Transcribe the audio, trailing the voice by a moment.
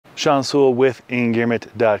Sean Sewell with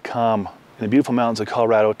Engearment.com. In the beautiful mountains of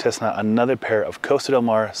Colorado, testing out another pair of Costa Del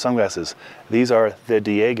Mar sunglasses. These are the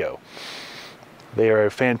Diego. They are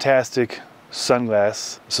a fantastic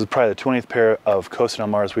sunglass. This is probably the 20th pair of Costa Del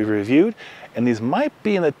Mars we've reviewed, and these might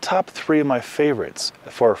be in the top 3 of my favorites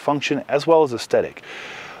for function as well as aesthetic.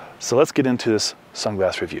 So let's get into this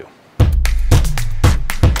sunglass review.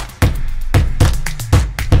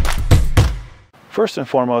 First and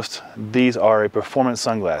foremost, these are a performance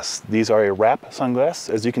sunglass. These are a wrap sunglass,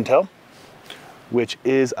 as you can tell, which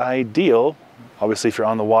is ideal, obviously, if you're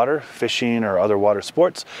on the water, fishing or other water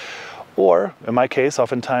sports, or in my case,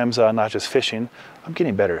 oftentimes not just fishing. I'm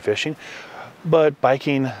getting better at fishing, but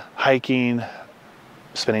biking, hiking,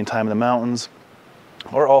 spending time in the mountains,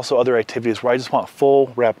 or also other activities where I just want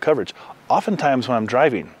full wrap coverage. Oftentimes when I'm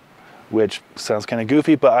driving, which sounds kind of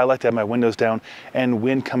goofy, but I like to have my windows down and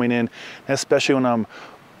wind coming in, especially when I'm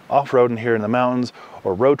off-roading here in the mountains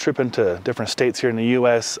or road tripping to different states here in the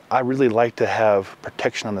US. I really like to have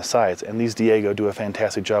protection on the sides, and these Diego do a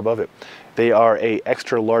fantastic job of it. They are a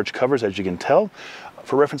extra large covers, as you can tell.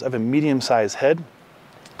 For reference, I have a medium-sized head,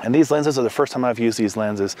 and these lenses are the first time I've used these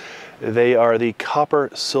lenses. They are the copper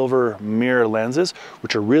silver mirror lenses,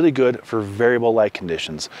 which are really good for variable light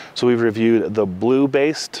conditions. So we've reviewed the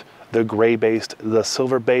blue-based, the gray-based, the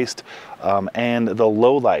silver-based, and the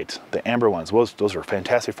low light, the amber ones. Those are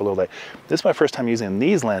fantastic for low light. This is my first time using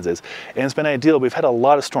these lenses, and it's been ideal. We've had a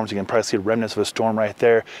lot of storms. You can probably see remnants of a storm right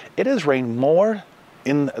there. It has rained more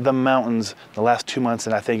in the mountains the last 2 months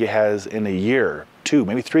than I think it has in a year, 2,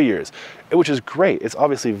 maybe 3 years, which is great. It's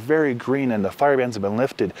obviously very green, and the fire bans have been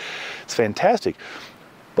lifted. It's fantastic.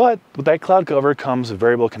 But with that cloud cover comes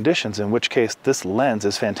variable conditions, in which case this lens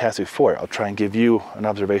is fantastic for it. I'll try and give you an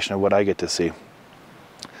observation of what I get to see.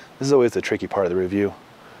 This is always the tricky part of the review.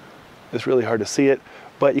 It's really hard to see it,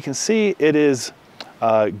 but you can see it is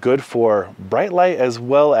good for bright light as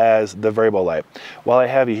well as the variable light. While I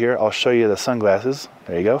have you here, I'll show you the sunglasses.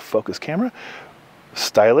 There you go, focus camera.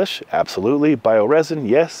 Stylish, absolutely. Bioresin,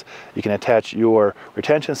 yes. You can attach your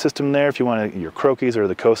retention system there if you want your croquis, or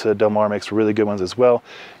the Costa Del Mar makes really good ones as well.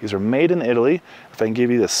 These are made in Italy. If I can give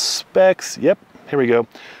you the specs, yep, here we go.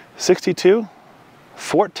 62,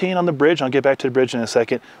 14 on the bridge. I'll get back to the bridge in a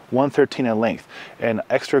second. 113 in length, and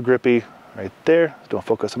extra grippy right there. Don't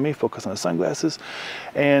focus on me, focus on the sunglasses.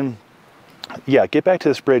 And yeah, get back to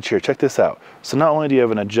this bridge here. Check this out. So not only do you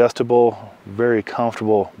have an adjustable, very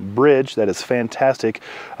comfortable bridge that is fantastic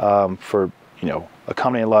for,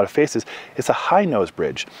 accommodating a lot of faces, it's a high nose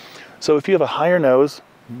bridge. So if you have a higher nose,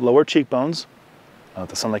 lower cheekbones, if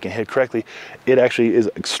the sunlight can hit correctly, it actually is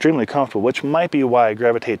extremely comfortable, which might be why I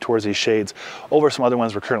gravitate towards these shades over some other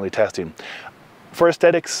ones we're currently testing. For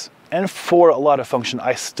aesthetics and for a lot of function,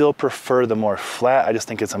 I still prefer the more flat. I just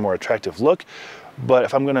think it's a more attractive look. But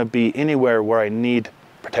if I'm going to be anywhere where I need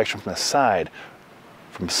protection from the side,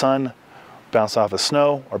 from sun, bouncing off of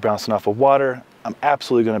snow, or bouncing off of water, I'm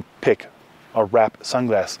absolutely going to pick a wrap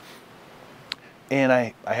sunglass. And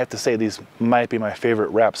I have to say, these might be my favorite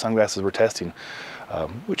wrap sunglasses we're testing,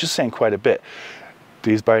 which is saying quite a bit.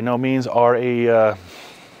 These by no means are a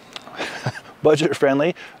budget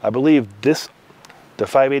friendly. I believe the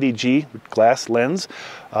 580G glass lens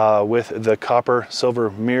with the copper silver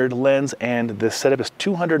mirrored lens, and this setup is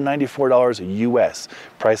 $294 US.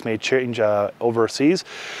 Price may change overseas.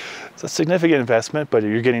 It's a significant investment, but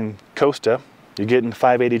you're getting Costa, you're getting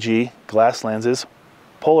 580G glass lenses,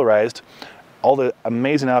 polarized, all the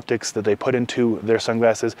amazing optics that they put into their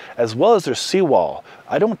sunglasses, as well as their Sewell.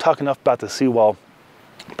 I don't talk enough about the Sewell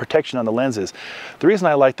protection on the lenses. The reason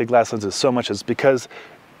I like the glass lenses so much is because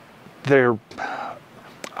they're,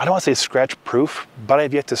 I don't want to say scratch proof, but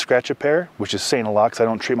I've yet to scratch a pair, which is saying a lot because I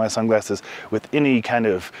don't treat my sunglasses with any kind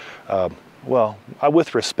of,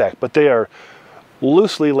 with respect, but they are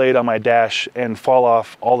loosely laid on my dash and fall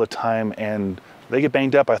off all the time, and they get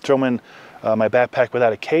banged up. I throw them in my backpack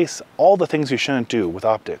without a case. All the things you shouldn't do with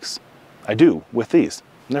optics, I do with these,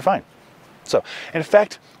 and they're fine. So, in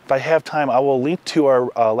fact, if I have time, I will link to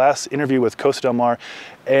our last interview with Costa Del Mar,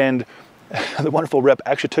 and the wonderful rep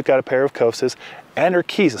actually took out a pair of Costas and her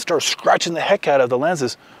keys and started scratching the heck out of the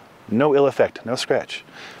lenses. No ill effect, no scratch.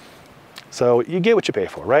 So you get what you pay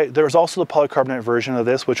for, right? There's also the polycarbonate version of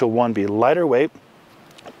this, which will, 1, be lighter weight,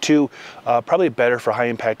 2, probably better for high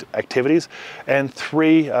impact activities, and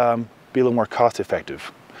 3, be a little more cost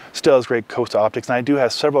effective. Still has great Costa optics, and I do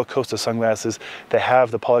have several Costa sunglasses that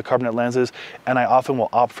have the polycarbonate lenses, and I often will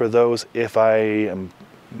opt for those if I am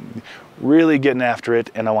really getting after it,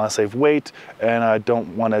 and I want to save weight, and I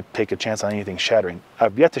don't want to take a chance on anything shattering.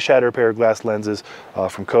 I've yet to shatter a pair of glass lenses,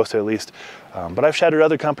 from Costa at least, but I've shattered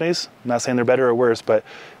other companies. I'm not saying they're better or worse, but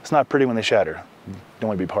it's not pretty when they shatter. Don't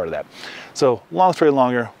want to be part of that. So long story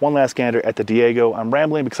longer, one last gander at the Diego. I'm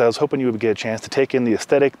rambling because I was hoping you would get a chance to take in the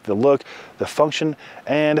aesthetic, the look, the function,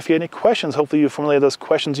 and if you had any questions, hopefully you formulate those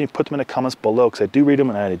questions and you put them in the comments below, because I do read them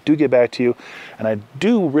and I do get back to you, and I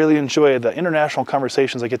do really enjoy the international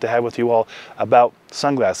conversations I get to have with you all about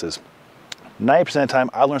sunglasses. 90% of the time,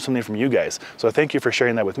 I learn something from you guys. So thank you for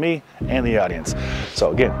sharing that with me and the audience.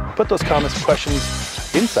 So again, put those comments,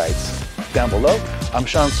 questions, insights down below. I'm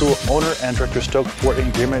Sewell, owner and director of Stoke for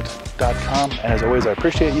Engearment.com. And as always, I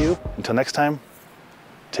appreciate you. Until next time,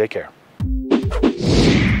 take care.